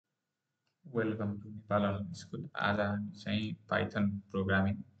Welcome to Nepal online school. आज हामी चाहिँ पाइथन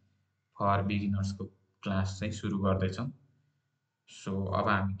प्रोग्रामिङ फर बिगिनर्सको क्लास चाहिँ सुरु गर्दैछौँ। सो अब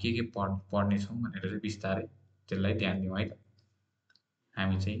हामी के पढ्नेछौँ भनेर चाहिँ बिस्तारै त्यसलाई ध्यान दिउँ है त।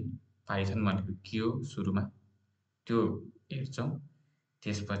 हामी चाहिँ पाइथन भनेको के हो सुरुमा त्यो हेर्छौँ।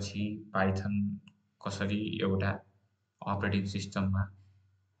 त्यसपछि पाइथन कसरी एउटा अपरेटिङ सिस्टममा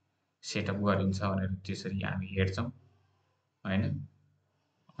सेटअप गरिन्छ भनेर त्यसरी हामी हेर्छौँ हैन।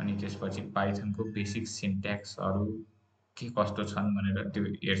 अनि त्यसपछि पाइथनको बेसिक सिन्ट्याक्सहरू के कस्तो छन् भनेर त्यो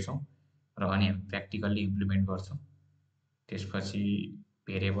हेर्छौँ र अनि हामी प्र्याक्टिकल्ली इम्प्लिमेन्ट गर्छौँ। त्यसपछि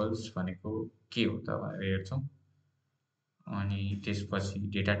भेरिएबल्स भनेको के हो त भनेर हेर्छौँ। अनि त्यसपछि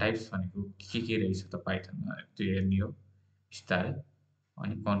डेटा टाइप्स भनेको के रहेछ त पाइथनमा त्यो हेर्ने हो बिस्तारै।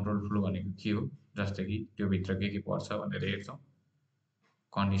 अनि कन्ट्रोल फ्लो भनेको के हो, जस्तै कि त्योभित्र के पर्छ भनेर हेर्छौँ।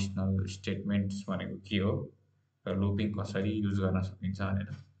 कन्डिसनल स्टेटमेन्ट्स भनेको के हो र लुपिङ कसरी युज गर्न सकिन्छ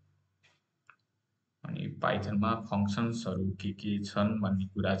भनेर। अनि पाइथनमा फङ्सन्सहरू के छन् भन्ने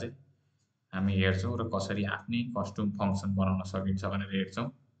कुरा चाहिँ हामी हेर्छौँ र कसरी आफ्नै कस्टम फङ्सन बनाउन सकिन्छ भनेर हेर्छौँ।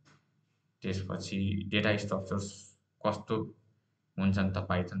 त्यसपछि डेटा स्ट्रक्चर्स कस्तो हुन्छन् त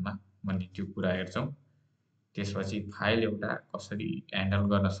पाइथनमा भन्ने त्यो कुरा हेर्छौँ। त्यसपछि फाइल एउटा कसरी ह्यान्डल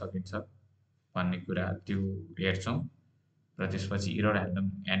गर्न सकिन्छ भन्ने कुरा त्यो हेर्छौँ र त्यसपछि एरर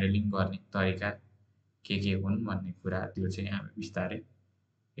ह्यान्डलिङ गर्ने तरिका के हुन् भन्ने कुरा त्यो चाहिँ हामी बिस्तारै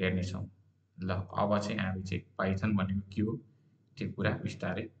हेर्नेछौँ। ल अब चाहिँ हामी चाहिँ पाइथन भनेको के हो त्यो कुरा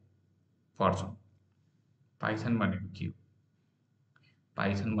बिस्तारै पढ्छौँ। पाइथन भनेको के हो?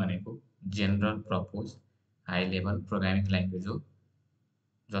 पाइथन भनेको general purpose high level programming language हो,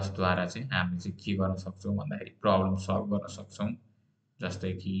 जसद्वारा चाहिँ हामीले चाहिँ के गर्न सक्छौँ भन्दाखेरि प्रब्लम सल्भ गर्न सक्छौँ।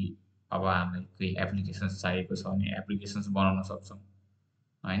 जस्तै कि अब हामीलाई केही एप्लिकेसन्स चाहिएको छ भने एप्लिकेसन्स बनाउन सक्छौँ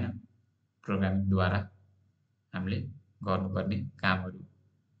हैन। प्रोग्रामिङद्वारा हामीले गर्नुपर्ने कामहरू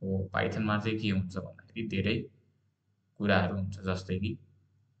हो। पाइथनमा चाहिँ के हुन्छ भन्दाखेरि धेरै कुराहरू हुन्छ, जस्तै कि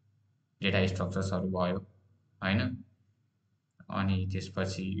डेटा स्ट्रक्चर्सहरू भयो हैन। अनि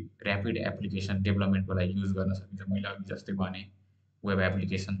त्यसपछि ऱ्यापिड एप्लिकेसन डेभलपमेन्टको लागि युज गर्न सकिन्छ। मैले अघि जस्तै भने वेब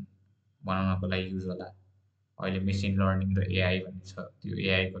एप्लिकेसन बनाउनको लागि युज होला। अहिले मेसिन लर्निङ र एआई भन्ने छ, त्यो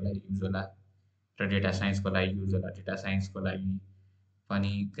एआईको लागि युज होला र डेटा साइन्सको लागि युज होला। डेटा साइन्सको लागि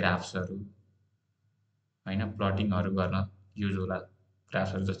पनि ग्राफ्सहरू हैन, प्लटिङहरू गर्न युज होला।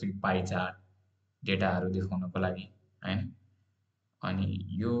 ग्राफ्सहरू जस्तै कि पाई चार्ट, डेटाहरू देखाउनको लागि हैन। अनि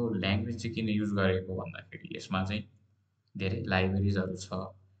यो ल्याङ्ग्वेज चाहिँ किन युज गरेको भन्दाखेरि यसमा चाहिँ धेरै लाइब्रेरिजहरू छ,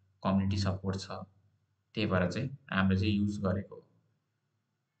 कम्युनिटी सपोर्ट छ, त्यही भएर चाहिँ हामीले चाहिँ युज गरेको हो।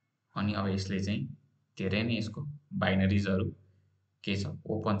 अनि अब यसले चाहिँ धेरै नै यसको बाइनरिजहरू के छ,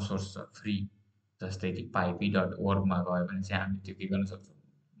 ओपन सोर्स छ, फ्री। जस्तै कि pyp.org मा गयो भने चाहिँ हामीले त्यो के गर्न सक्छौँ,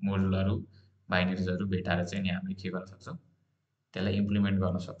 मोडुलहरू बाइनरिजहरू भेटाएर चाहिँ नि हामीले के गर्न सक्छौँ, त्यसलाई इम्प्लिमेन्ट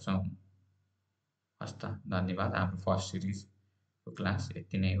गर्न सक्छौँ। हस् त, धन्यवाद। हाम्रो फर्स्ट सिरिजको क्लास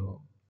यति नै हो।